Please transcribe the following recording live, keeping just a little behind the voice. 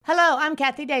Hello, I'm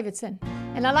Kathie Davidson,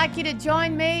 and I'd like you to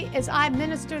join me as I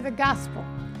minister the gospel,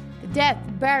 the death,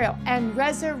 burial, and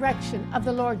resurrection of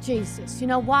the Lord Jesus. You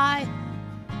know why?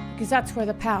 Because that's where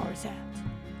the power's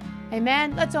at.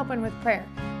 Amen? Let's open with prayer.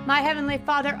 My Heavenly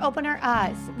Father, open our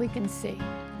eyes that we can see.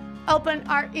 Open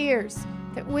our ears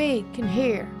that we can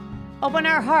hear. Open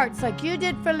our hearts like you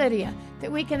did for Lydia, that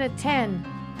we can attend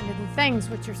unto the things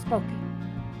which are spoken.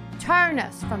 Turn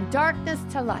us from darkness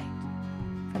to light,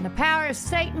 from the power of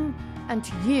Satan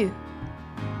unto you.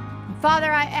 And Father,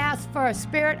 I ask for a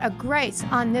spirit of grace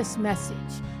on this message,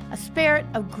 a spirit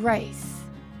of grace.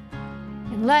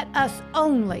 And let us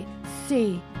only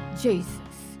see Jesus.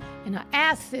 And I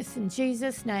ask this in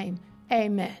Jesus' name,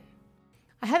 amen.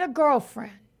 I had a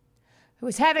girlfriend who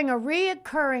was having a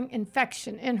reoccurring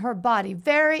infection in her body,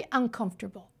 very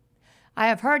uncomfortable. I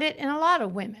have heard it in a lot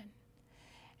of women.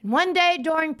 And one day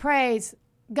during praise,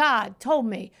 God told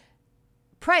me,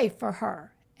 pray for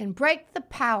her and break the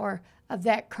power of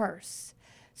that curse.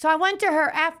 So I went to her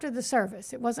after the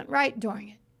service. It wasn't right during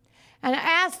it. And I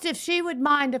asked if she would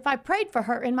mind if I prayed for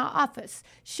her in my office.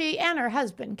 She and her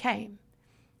husband came.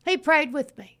 He prayed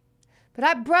with me. But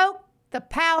I broke the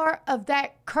power of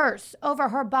that curse over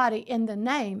her body in the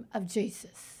name of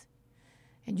Jesus.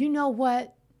 And you know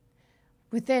what?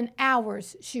 Within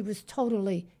hours, she was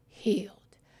totally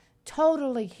healed.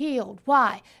 Totally healed.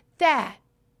 Why? That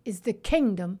is the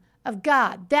kingdom of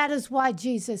God. That is why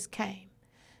Jesus came.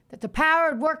 That the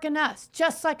power would work in us,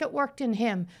 just like it worked in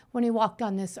him when he walked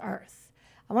on this earth.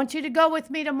 I want you to go with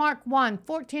me to Mark 1,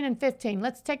 14 and 15.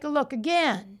 Let's take a look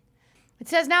again. It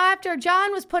says, now after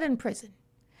John was put in prison,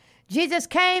 Jesus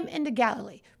came into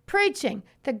Galilee, preaching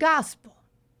the gospel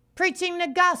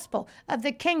of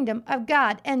the kingdom of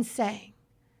God, and saying,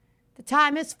 the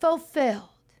time is fulfilled.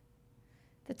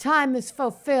 The time is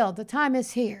fulfilled. The time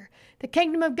is here. The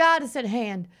kingdom of God is at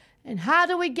hand. And how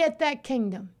do we get that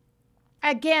kingdom?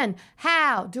 Again,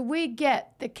 how do we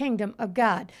get the kingdom of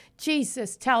God?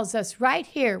 Jesus tells us right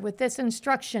here with this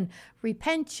instruction,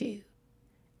 repent you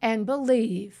and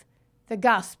believe the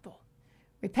gospel.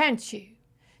 Repent you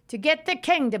to get the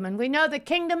kingdom. And we know the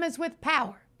kingdom is with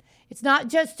power. It's not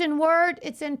just in word,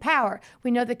 it's in power.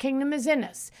 We know the kingdom is in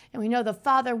us. And we know the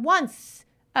Father wants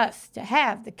us to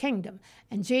have the kingdom.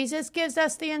 And Jesus gives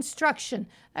us the instruction,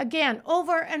 again,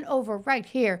 over and over right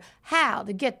here, how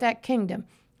to get that kingdom.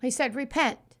 He said,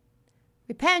 repent.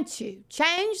 Repent you.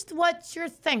 Change what you're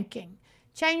thinking.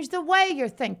 Change the way you're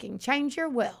thinking. Change your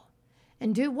will.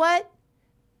 And do what?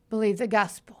 Believe the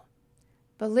gospel.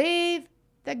 Believe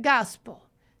the gospel.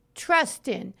 Trust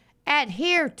in,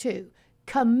 adhere to,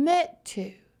 commit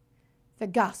to the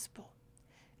gospel.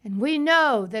 And we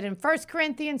know that in 1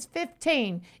 Corinthians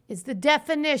 15 is the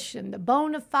definition, the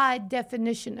bona fide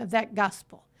definition of that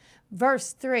gospel.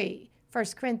 Verse 3, 1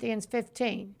 Corinthians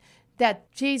 15,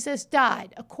 that Jesus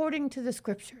died according to the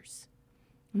scriptures,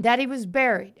 and that he was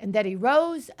buried, and that he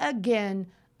rose again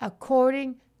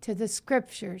according to the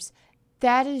scriptures.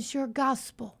 That is your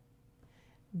gospel.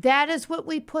 That is what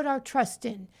we put our trust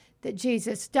in, that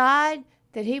Jesus died,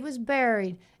 that he was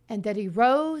buried, and that he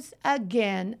rose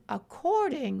again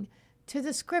according to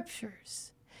the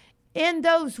scriptures. In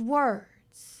those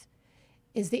words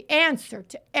is the answer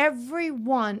to every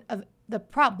one of the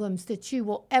problems that you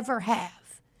will ever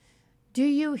have. Do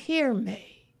you hear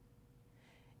me?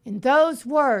 In those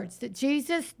words that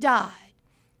Jesus died,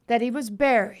 that he was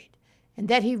buried, and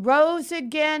that he rose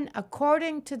again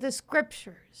according to the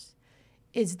scriptures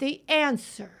is the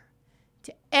answer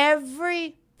to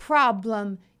every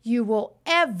problem you will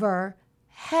ever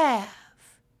have.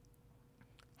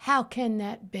 How can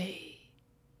that be?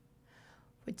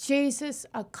 What Jesus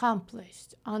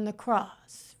accomplished on the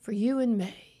cross for you and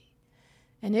me.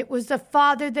 And it was the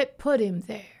Father that put him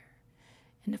there.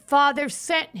 And the Father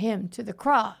sent him to the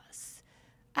cross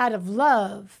out of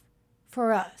love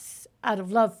for us, out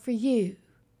of love for you.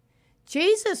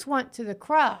 Jesus went to the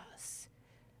cross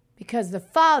because the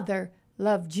Father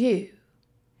loved you.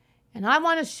 And I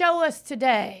want to show us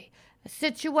today a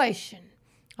situation.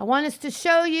 I want us to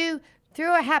show you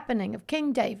through a happening of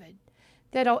King David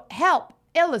that'll help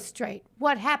illustrate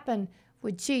what happened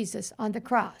with Jesus on the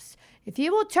cross. If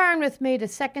you will turn with me to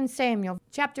 2 Samuel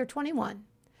chapter 21,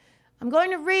 I'm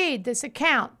going to read this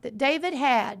account that David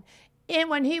had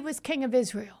when he was king of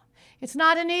Israel. It's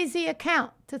not an easy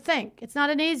account to think. It's not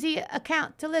an easy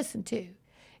account to listen to.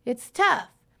 It's tough.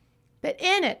 But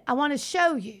in it, I want to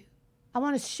show you.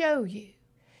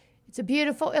 It's a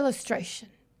beautiful illustration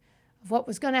of what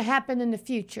was going to happen in the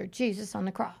future, Jesus on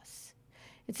the cross.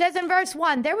 It says in verse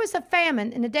 1, there was a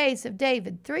famine in the days of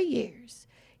David 3 years,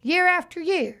 year after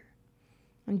year.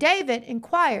 And David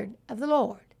inquired of the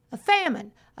Lord, a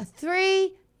famine, a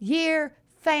 3-year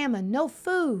famine, no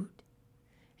food.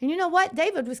 And you know what?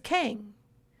 David was king.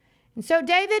 And so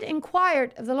David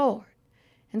inquired of the Lord,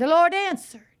 and the Lord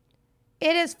answered,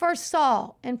 "It is for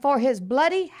Saul and for his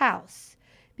bloody house,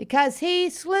 because he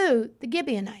slew the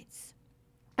Gibeonites."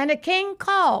 And the king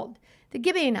called the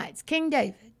Gibeonites, King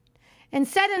David, and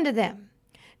said unto them,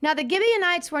 Now the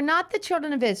Gibeonites were not the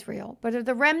children of Israel, but of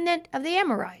the remnant of the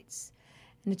Amorites.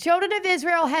 And the children of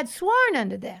Israel had sworn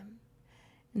unto them.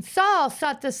 And Saul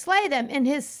sought to slay them in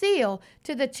his zeal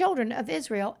to the children of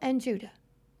Israel and Judah.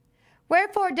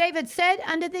 Wherefore David said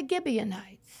unto the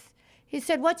Gibeonites, he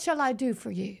said, What shall I do for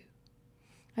you?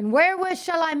 And wherewith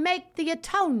shall I make the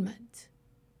atonement?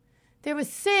 There was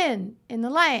sin in the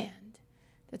land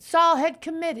that Saul had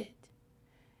committed.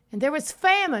 And there was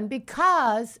famine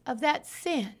because of that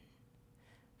sin.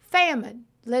 Famine,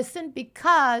 listen,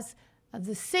 because of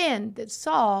the sin that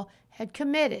Saul had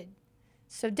committed.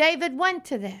 So David went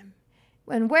to them.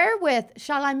 And wherewith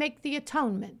shall I make the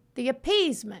atonement, the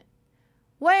appeasement?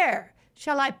 Where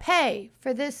shall I pay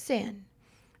for this sin,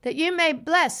 that you may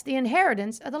bless the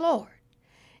inheritance of the Lord?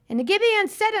 And the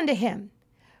Gibeons said unto him,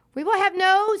 We will have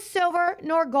no silver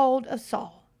nor gold of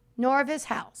Saul, nor of his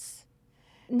house.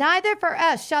 Neither for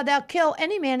us shalt thou kill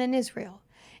any man in Israel.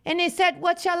 And he said,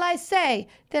 What shall I say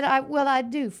that I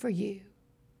do for you?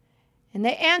 And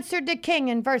they answered the king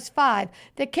in verse 5,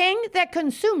 The king that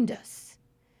consumed us,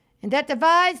 and that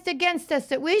devised against us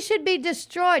that we should be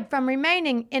destroyed from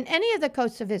remaining in any of the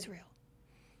coasts of Israel.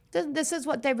 This is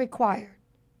what they required.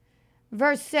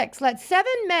 Verse 6, Let 7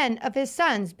 men of his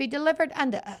sons be delivered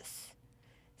unto us,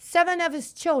 7 of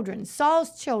his children,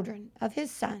 Saul's children, of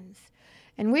his sons,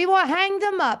 and we will hang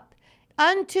them up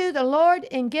unto the Lord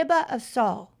in Gibeah of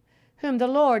Saul, whom the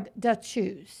Lord doth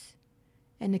choose.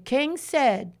 And the king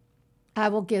said, I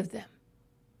will give them.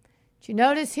 Did you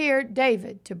notice here,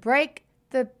 David, to break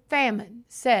the famine,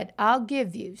 said, I'll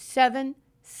give you 7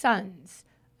 sons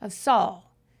of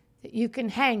Saul, that you can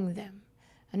hang them.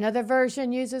 Another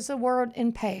version uses the word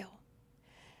impale.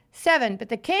 7, but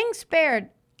the king spared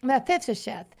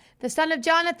Mephibosheth, the son of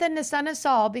Jonathan, the son of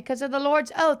Saul, because of the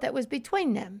Lord's oath that was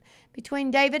between them,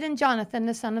 between David and Jonathan,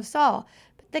 the son of Saul.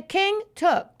 But the king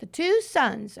took the 2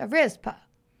 sons of Rizpah,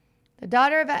 the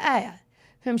daughter of Aiah,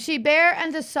 whom she bare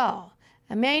unto Saul,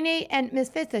 Amani and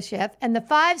Mephibosheth, and the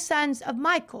 5 sons of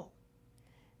Michal,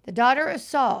 the daughter of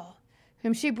Saul,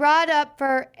 whom she brought up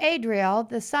for Adriel,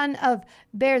 the son of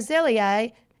Barzillai,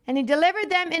 and he delivered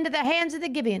them into the hands of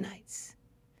the Gibeonites.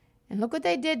 And look what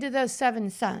they did to those 7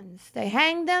 sons. They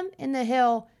hanged them in the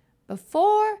hill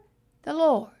before the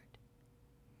Lord.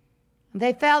 And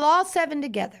they fell all 7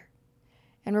 together,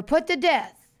 and were put to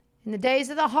death in the days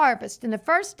of the harvest, in the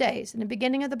first days, in the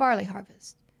beginning of the barley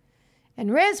harvest.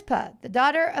 And Rizpah, the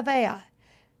daughter of Aiah,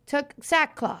 took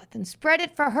sackcloth and spread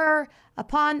it for her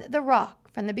upon the rock,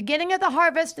 from the beginning of the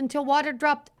harvest until water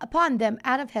dropped upon them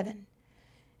out of heaven,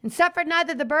 and suffered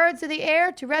neither the birds of the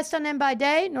air to rest on them by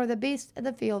day, nor the beasts of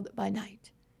the field by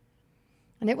night.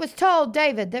 And it was told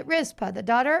David that Rizpah, the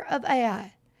daughter of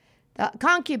Aiah, the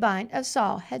concubine of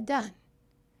Saul, had done.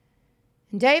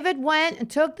 And David went and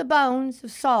took the bones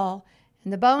of Saul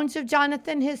and the bones of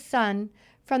Jonathan his son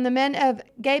from the men of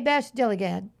Jabesh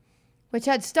Gilead, which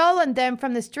had stolen them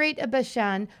from the street of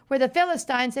Bashan, where the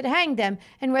Philistines had hanged them,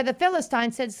 and where the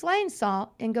Philistines had slain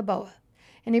Saul in Gilboa.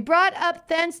 And he brought up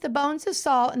thence the bones of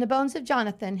Saul and the bones of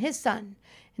Jonathan his son,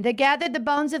 and they gathered the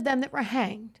bones of them that were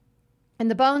hanged. And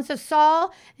the bones of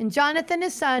Saul and Jonathan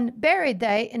his son buried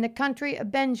they in the country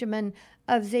of Benjamin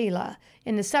of Zelah,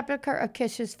 in the sepulchre of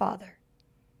Kish his father.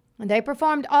 And they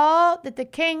performed all that the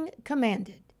king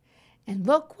commanded. And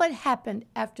look what happened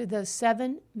after those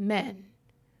 7 men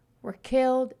were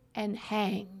killed and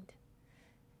hanged.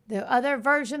 The other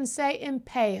versions say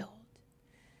impaled.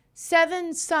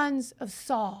 7 sons of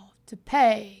Saul to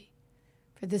pay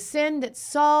for the sin that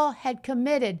Saul had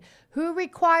committed. Who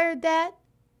required that?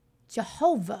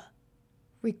 Jehovah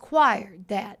required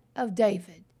that of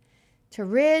David, to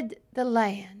rid the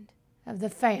land of the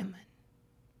famine.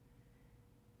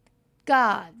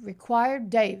 God required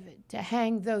David to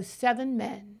hang those 7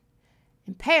 men,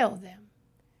 impale them,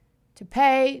 to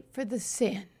pay for the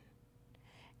sin.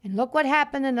 And look what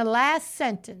happened in the last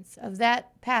sentence of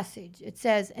that passage. It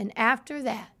says, and after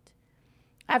that,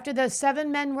 after those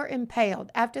 7 men were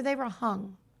impaled, after they were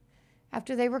hung,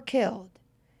 after they were killed,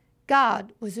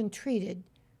 God was entreated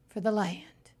for the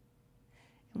land.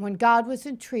 And when God was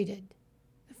entreated,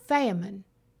 the famine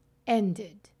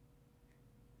ended.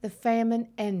 The famine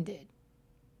ended.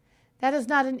 That is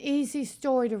not an easy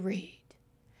story to read.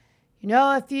 You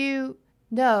know, if you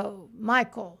know,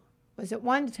 Michal was at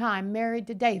one time married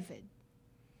to David.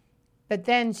 But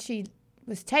then she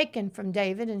was taken from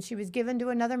David and she was given to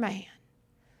another man.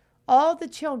 All the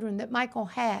children that Michal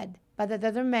had by that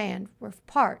other man were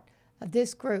part of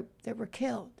this group that were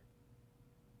killed.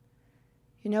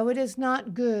 You know, it is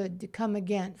not good to come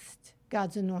against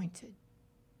God's anointed.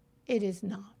 It is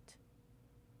not.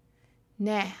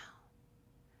 Now,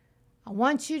 I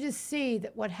want you to see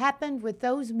that what happened with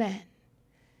those men,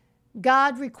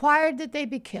 God required that they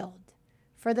be killed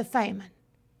for the famine.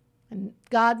 And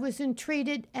God was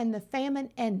entreated and the famine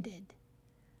ended.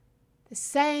 The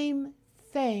same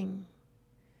thing,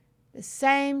 the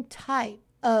same type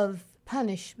of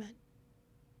punishment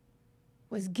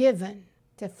was given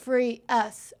to free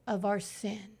us of our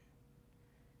sin,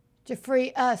 to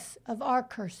free us of our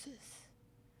curses,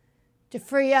 to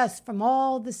free us from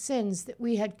all the sins that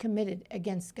we had committed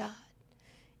against God.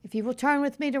 If you will turn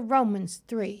with me to Romans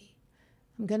 3,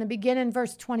 I'm going to begin in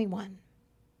verse 21.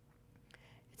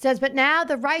 It says, "But now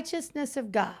the righteousness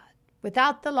of God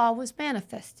without the law was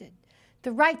manifested."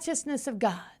 The righteousness of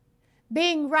God,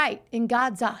 being right in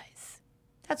God's eyes.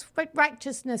 That's what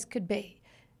righteousness could be.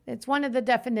 It's one of the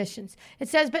definitions. It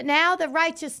says, "But now the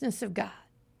righteousness of God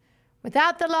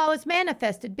without the law is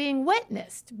manifested, being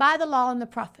witnessed by the law and the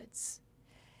prophets."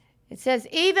 It says,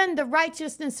 even the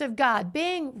righteousness of God,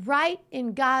 being right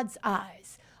in God's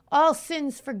eyes, all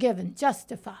sins forgiven,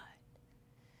 justified.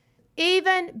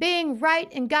 Even being right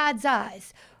in God's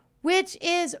eyes, which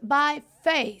is by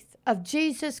faith of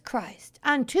Jesus Christ,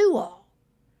 unto all,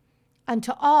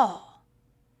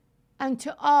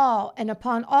 and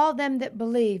upon all them that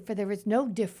believe, for there is no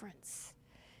difference.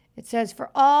 It says, "For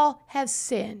all have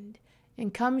sinned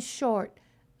and come short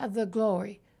of the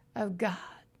glory of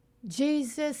God."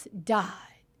 Jesus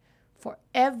died for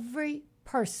every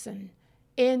person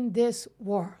in this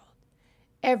world,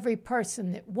 every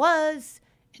person that was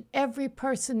and every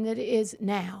person that is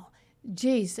now.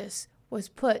 Jesus was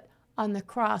put on the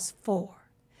cross for.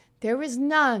 There is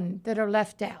none that are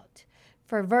left out.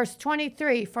 For verse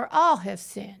 23, "For all have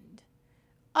sinned."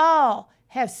 All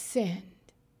have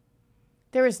sinned.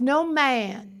 There is no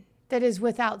man that is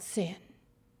without sin.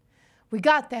 We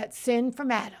got that sin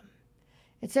from Adam.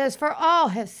 It says, "For all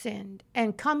have sinned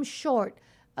and come short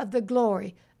of the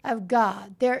glory of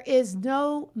God." There is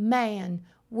no man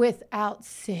without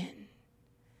sin.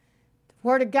 The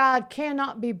word of God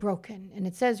cannot be broken. And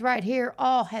it says right here,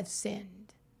 all have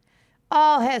sinned.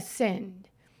 All have sinned.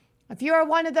 If you are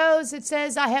one of those that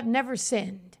says, "I have never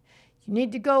sinned," you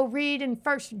need to go read in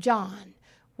 1 John,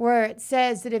 where it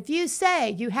says that if you say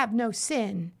you have no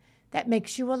sin, that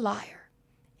makes you a liar.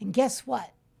 And guess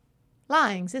what?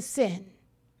 Lying's a sin.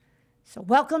 So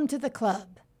welcome to the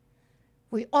club.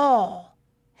 We all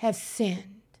have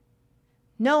sinned.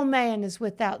 No man is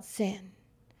without sin.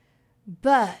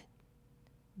 But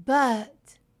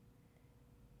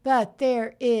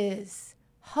there is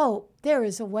hope. There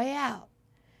is a way out.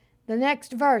 The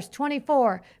next verse,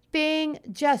 24, "Being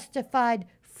justified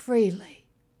freely."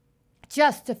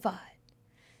 Justified.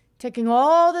 Taking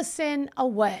all the sin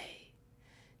away.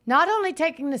 Not only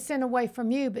taking the sin away from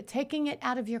you, but taking it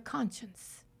out of your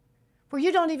conscience, where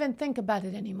you don't even think about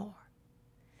it anymore.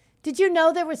 Did you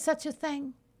know there was such a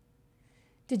thing?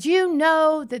 Did you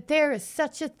know that there is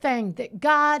such a thing, that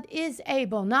God is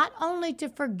able not only to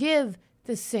forgive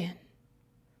the sin,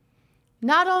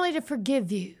 not only to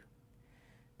forgive you,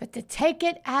 but to take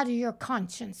it out of your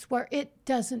conscience where it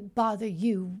doesn't bother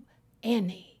you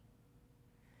any?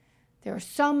 There are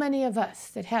so many of us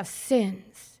that have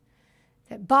sins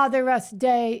that bother us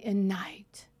day and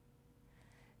night,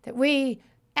 that we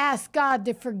ask God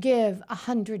to forgive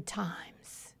 100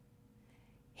 times.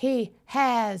 He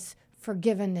has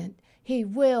forgiven it. He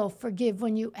will forgive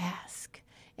when you ask.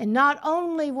 And not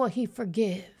only will he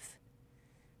forgive,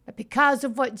 but because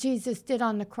of what Jesus did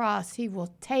on the cross, he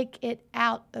will take it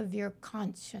out of your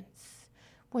conscience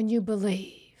when you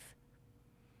believe.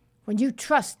 When you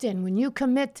trust in, when you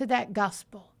commit to that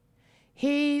gospel,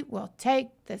 he will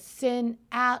take the sin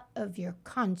out of your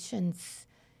conscience.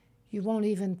 You won't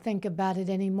even think about it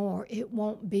anymore. It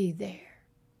won't be there.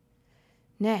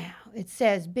 Now, it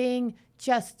says, being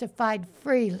justified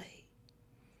freely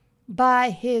by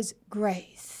his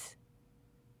grace.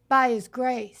 By his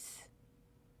grace.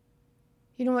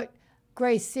 You know what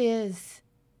grace is?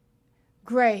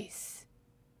 Grace.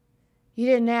 You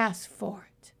didn't ask for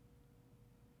it.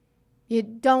 You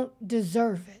don't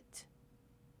deserve it.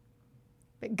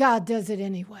 But God does it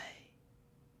anyway.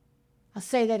 I'll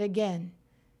say that again.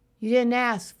 You didn't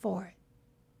ask for it.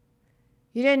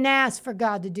 You didn't ask for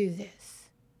God to do this.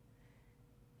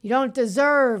 You don't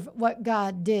deserve what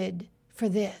God did for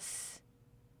this.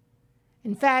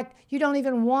 In fact, you don't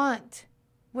even want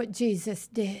what Jesus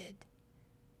did.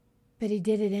 But he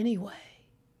did it anyway.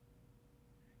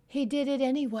 He did it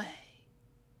anyway.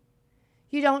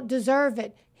 You don't deserve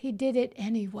it. He did it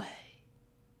anyway.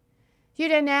 You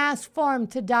didn't ask for him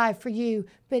to die for you,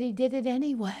 but he did it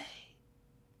anyway.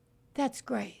 That's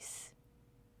grace.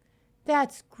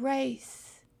 That's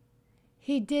grace.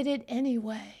 He did it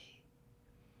anyway.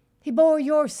 He bore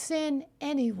your sin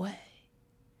anyway.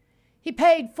 He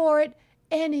paid for it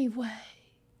anyway.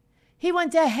 He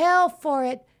went to hell for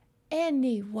it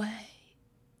anyway.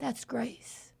 That's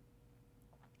grace.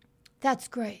 That's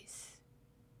grace.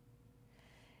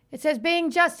 It says, being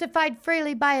justified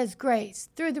freely by his grace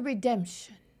through the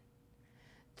redemption.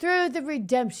 Through the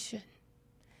redemption.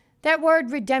 That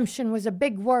word redemption was a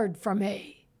big word for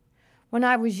me when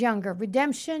I was younger.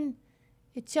 Redemption,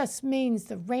 it just means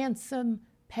the ransom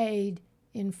paid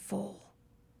in full.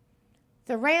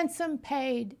 The ransom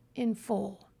paid in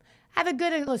full. I have a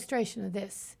good illustration of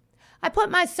this. I put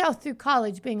myself through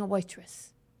college being a waitress.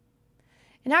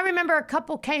 And I remember a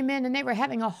couple came in and they were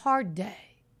having a hard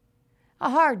day. A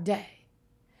hard day.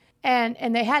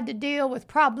 And they had to deal with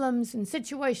problems and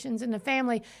situations in the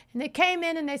family. And they came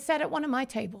in and they sat at one of my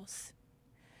tables.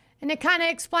 And they kind of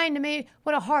explained to me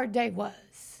what a hard day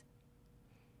was.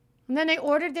 And then they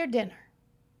ordered their dinner.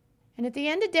 And at the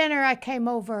end of dinner, I came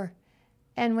over,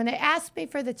 and when they asked me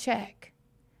for the check,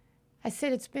 I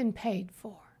said, it's been paid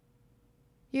for.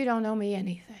 You don't owe me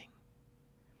anything.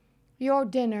 Your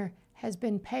dinner has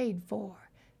been paid for,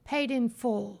 paid in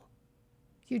full.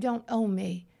 You don't owe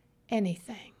me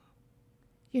anything.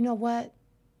 You know what?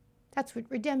 That's what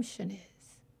redemption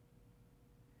is.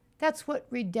 That's what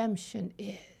redemption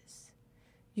is.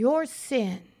 Your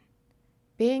sin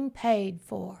being paid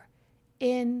for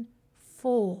in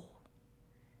full.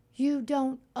 You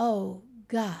don't owe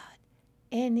God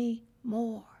any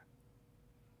more.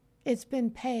 It's been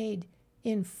paid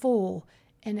in full,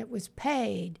 and it was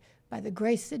paid by the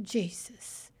grace of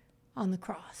Jesus on the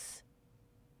cross.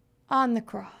 On the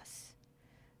cross.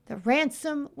 The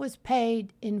ransom was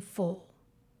paid in full.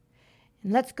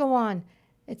 And let's go on.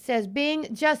 It says,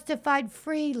 being justified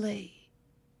freely,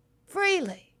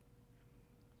 freely,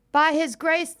 by his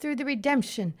grace through the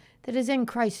redemption that is in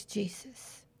Christ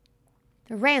Jesus.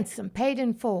 The ransom paid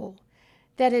in full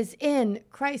that is in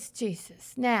Christ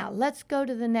Jesus. Now, let's go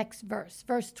to the next verse,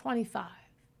 verse 25.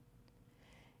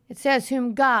 It says,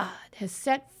 whom God has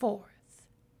set forth,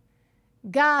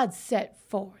 God set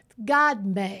forth, God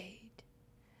made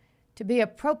to be a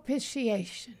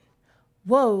propitiation.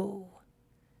 Whoa,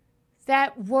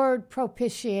 that word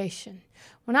propitiation.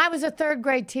 When I was a third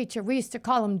grade teacher, we used to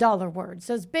call them dollar words,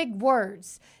 those big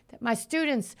words that my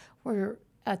students were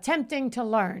attempting to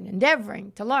learn,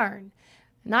 endeavoring to learn.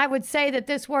 And I would say that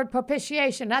this word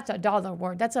propitiation, that's a dollar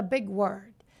word. That's a big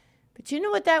word. But you know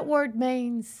what that word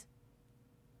means?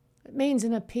 It means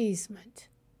an appeasement.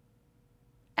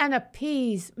 An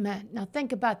appeasement. Now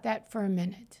think about that for a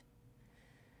minute.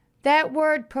 That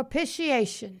word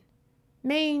propitiation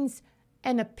means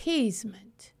an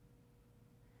appeasement.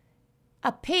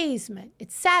 Appeasement.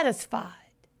 It's satisfied.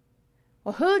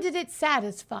 Well, who did it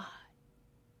satisfy?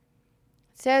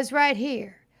 It says right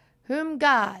here, whom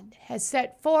God has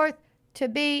set forth to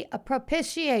be a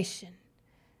propitiation,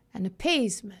 an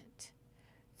appeasement,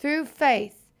 through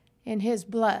faith in his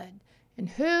blood. And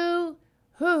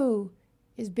who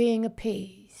is being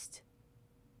appeased?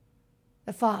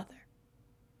 The Father,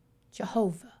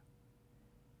 Jehovah.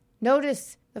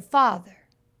 Notice the Father,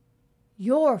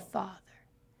 your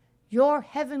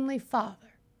heavenly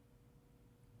Father,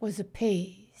 was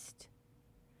appeased.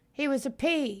 He was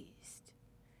appeased.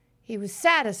 He was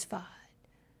satisfied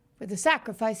with the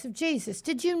sacrifice of Jesus.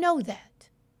 Did you know that?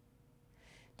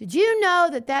 Did you know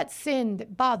that that sin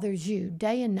that bothers you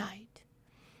day and night,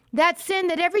 that sin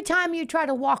that every time you try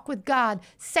to walk with God,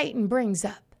 Satan brings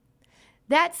up,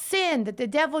 that sin that the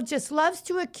devil just loves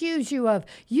to accuse you of,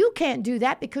 you can't do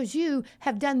that because you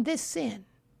have done this sin.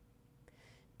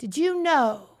 Did you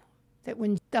know that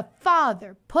when the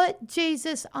Father put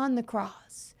Jesus on the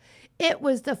cross, it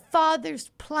was the Father's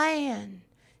plan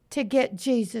to get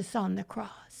Jesus on the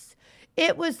cross?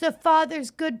 It was the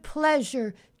Father's good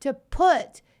pleasure to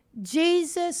put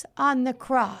Jesus on the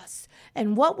cross.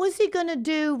 And what was he going to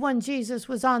do when Jesus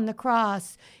was on the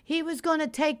cross? He was going to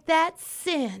take that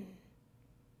sin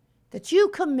that you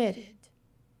committed,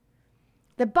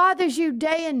 that bothers you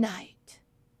day and night.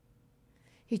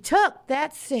 He took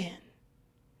that sin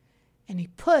and he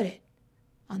put it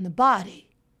on the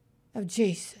body of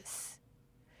Jesus.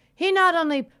 He not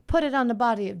only put it on the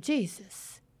body of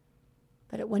Jesus,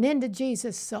 but it went into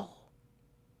Jesus' soul.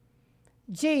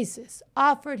 Jesus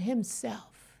offered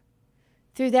himself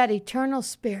through that eternal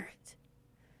Spirit.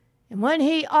 And when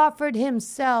he offered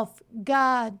himself,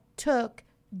 God took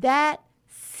that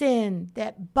sin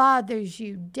that bothers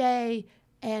you day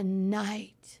and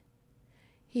night.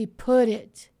 He put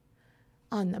it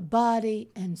on the body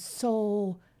and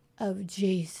soul of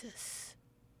Jesus.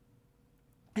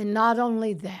 And not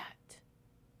only that,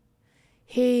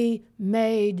 he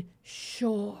made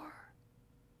sure,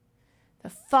 the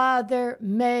Father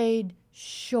made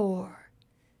sure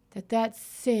that that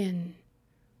sin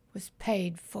was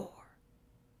paid for.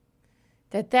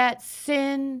 That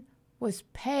sin was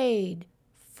paid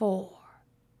for.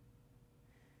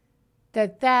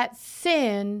 That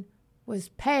sin was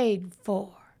paid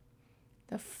for.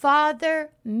 The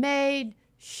Father made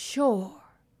sure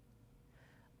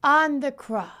on the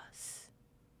cross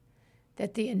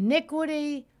that the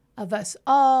iniquity of us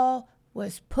all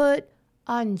was put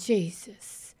on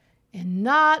Jesus. And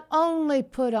not only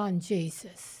put on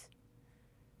Jesus,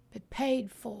 but paid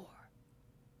for.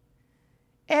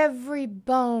 Every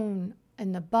bone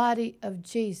in the body of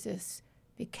Jesus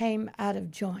became out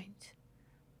of joint.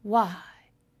 Why?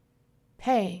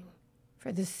 Paying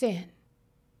for the sin.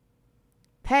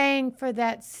 Paying for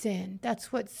that sin.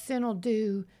 That's what sin will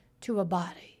do to a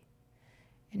body.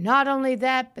 And not only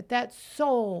that, but that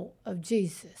soul of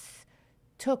Jesus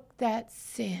took that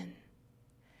sin.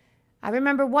 I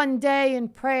remember one day in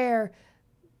prayer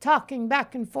talking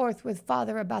back and forth with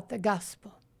Father about the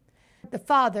gospel. The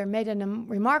Father made a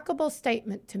remarkable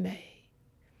statement to me.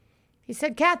 He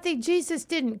said, Kathie, Jesus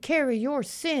didn't carry your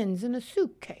sins in a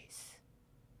suitcase.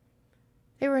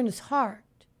 They were in his heart.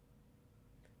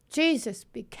 Jesus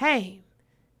became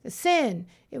the sin.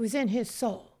 It was in his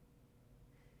soul.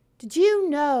 Did you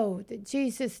know that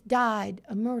Jesus died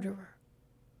a murderer?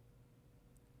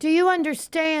 Do you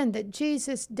understand that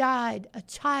Jesus died a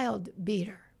child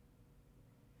beater?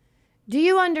 Do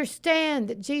you understand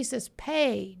that Jesus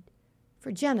paid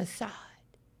for genocide?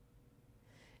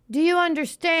 Do you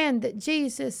understand that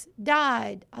Jesus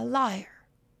died a liar?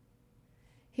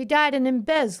 He died an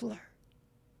embezzler.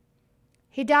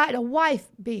 He died a wife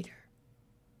beater.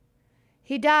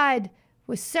 He died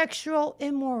with sexual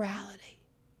immorality.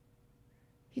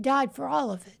 He died for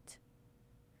all of it.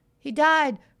 He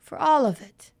died for all of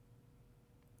it.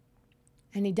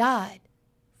 And he died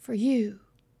for you.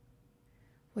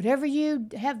 Whatever you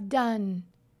have done,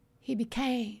 he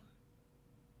became.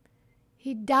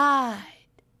 He died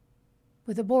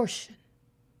with abortion.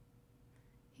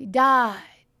 He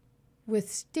died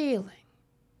with stealing.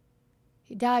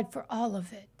 He died for all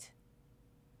of it.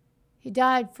 He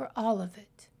died for all of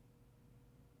it.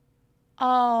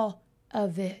 All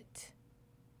of it.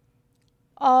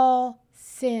 All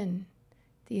sin,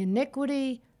 the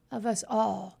iniquity of us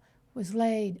all, was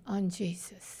laid on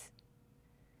Jesus.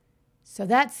 So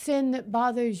that sin that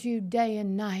bothers you day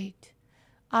and night,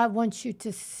 I want you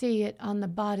to see it on the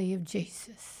body of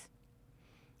Jesus.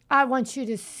 I want you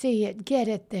to see it. Get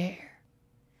it there.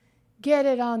 Get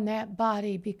it on that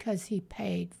body because he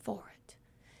paid for it.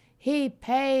 He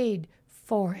paid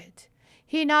for it.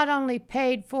 He not only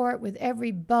paid for it with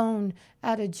every bone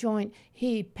out of joint,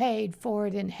 he paid for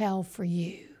it in hell for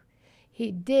you.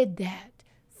 He did that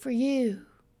for you.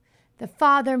 The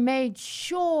Father made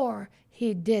sure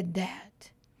he did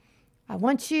that. I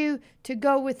want you to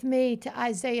go with me to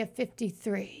Isaiah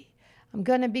 53. I'm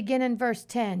going to begin in verse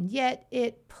 10. Yet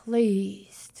it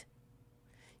pleased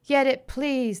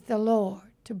the Lord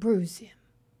to bruise him.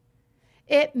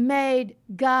 It made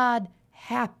God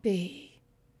happy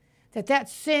that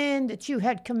sin that you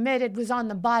had committed was on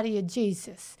the body of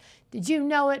Jesus. Did you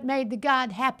know it made the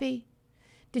God happy?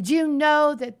 Did you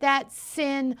know that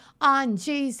sin on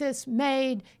Jesus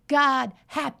made God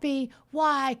happy?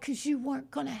 Why? Because you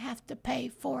weren't going to have to pay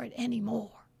for it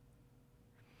anymore.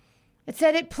 It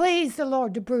said it pleased the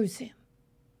Lord to bruise him.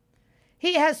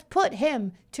 He has put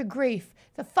him to grief.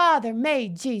 The Father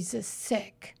made Jesus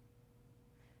sick.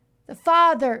 The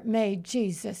Father made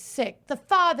Jesus sick. The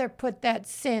Father put that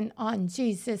sin on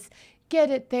Jesus. Get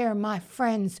it there, my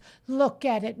friends. Look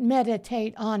at it.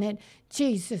 Meditate on it.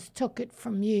 Jesus took it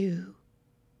from you.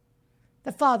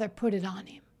 The Father put it on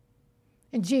him.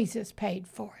 And Jesus paid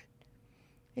for it.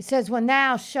 It says, when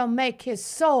thou shalt make his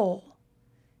soul,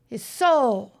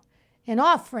 an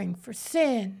offering for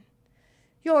sin.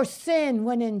 Your sin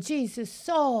went in Jesus'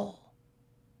 soul.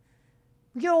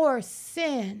 Your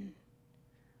sin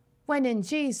went in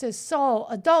Jesus' soul.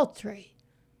 Adultery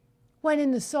went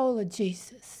in the soul of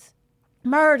Jesus.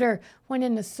 Murder went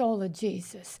in the soul of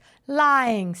Jesus.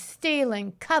 Lying,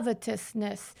 stealing,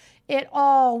 covetousness, it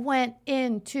all went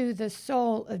into the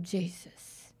soul of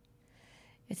Jesus.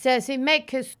 It says he make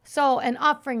his soul an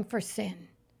offering for sin.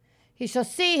 He shall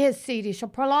see his seed. He shall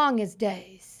prolong his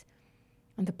days.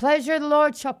 And the pleasure of the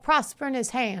Lord shall prosper in his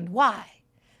hand. Why?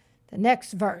 The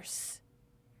next verse.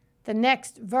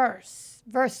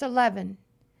 Verse 11.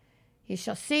 He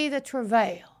shall see the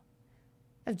travail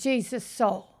of Jesus'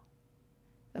 soul.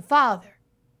 The Father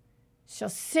shall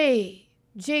see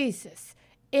Jesus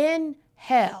in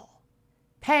hell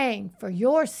paying for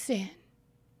your sin.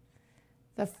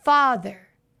 The Father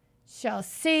shall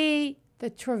see the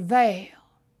travail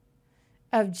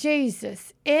of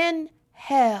Jesus in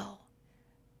hell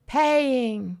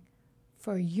paying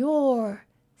for your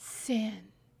sin.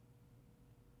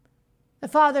 The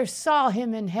Father saw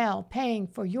him in hell paying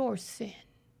for your sin.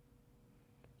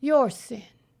 Your sin.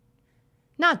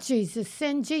 Not Jesus'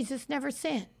 sin. Jesus never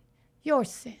sinned. Your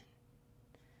sin.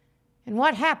 And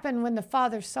what happened when the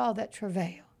Father saw that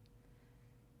travail?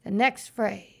 The next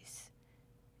phrase,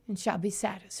 and shall be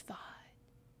satisfied.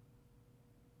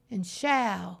 And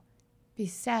shall be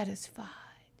satisfied.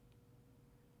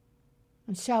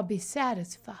 And shall be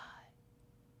satisfied.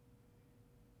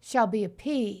 Shall be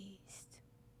appeased.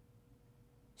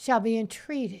 Shall be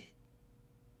entreated.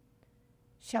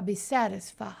 Shall be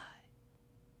satisfied.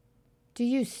 Do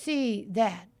you see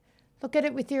that? Look at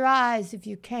it with your eyes if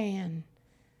you can.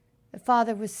 The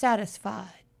Father was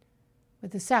satisfied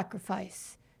with the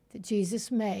sacrifice that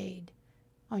Jesus made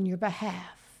on your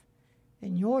behalf,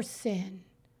 and your sin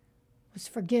was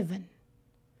forgiven.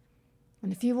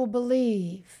 And if you will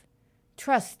believe,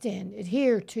 trust in,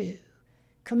 adhere to,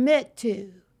 commit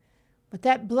to, with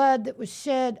that blood that was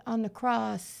shed on the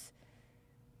cross,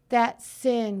 that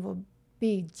sin will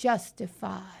be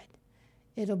justified.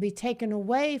 It'll be taken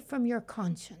away from your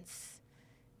conscience,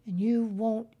 and you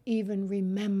won't even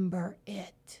remember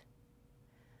it.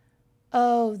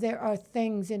 Oh, there are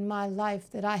things in my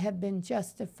life that I have been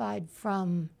justified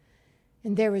from,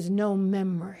 and there is no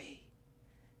memory,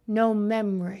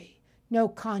 no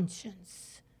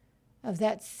conscience of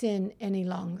that sin any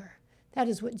longer. That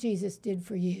is what Jesus did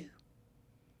for you.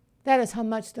 That is how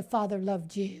much the Father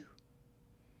loved you.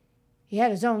 He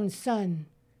had his own Son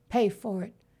pay for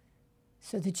it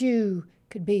so that you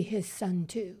could be his son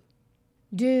too.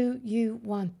 Do you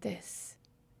want this?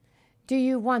 Do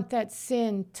you want that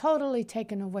sin totally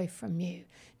taken away from you?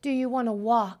 Do you want to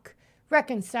walk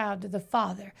reconciled to the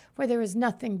Father where there is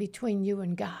nothing between you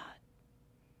and God?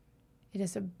 It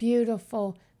is a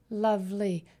beautiful,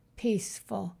 lovely,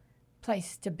 peaceful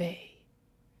place to be.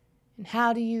 And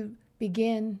how do you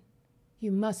begin?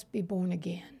 You must be born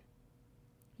again.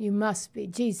 You must be.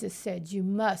 Jesus said you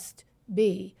must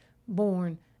be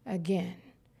born again.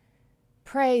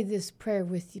 Pray this prayer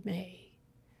with me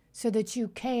so that you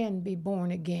can be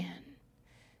born again.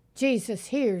 Jesus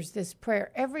hears this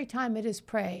prayer every time it is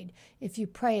prayed if you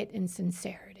pray it in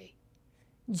sincerity.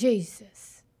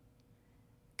 Jesus,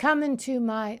 come into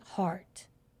my heart.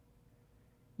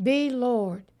 Be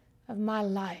Lord of my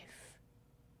life.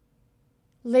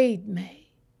 Lead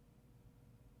me.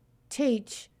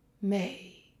 Teach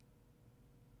me.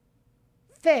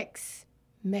 Fix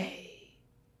me.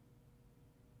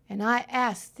 And I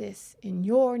ask this in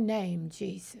your name,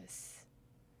 Jesus.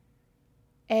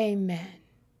 Amen.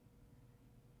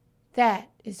 That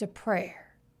is a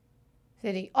prayer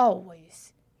that he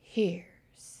always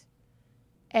hears.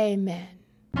 Amen.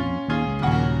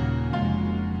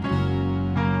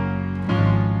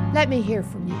 Let me hear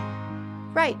from you.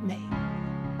 Write me.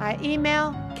 My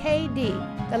email, KD,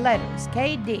 the letters,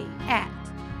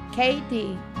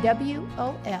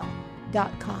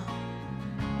 KD@KDWOL.com.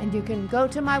 And you can go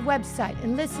to my website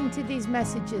and listen to these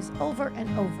messages over and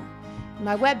over.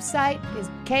 My website is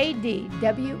KDWOL.com.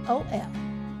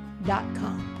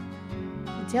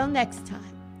 Until next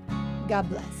time, God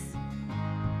bless.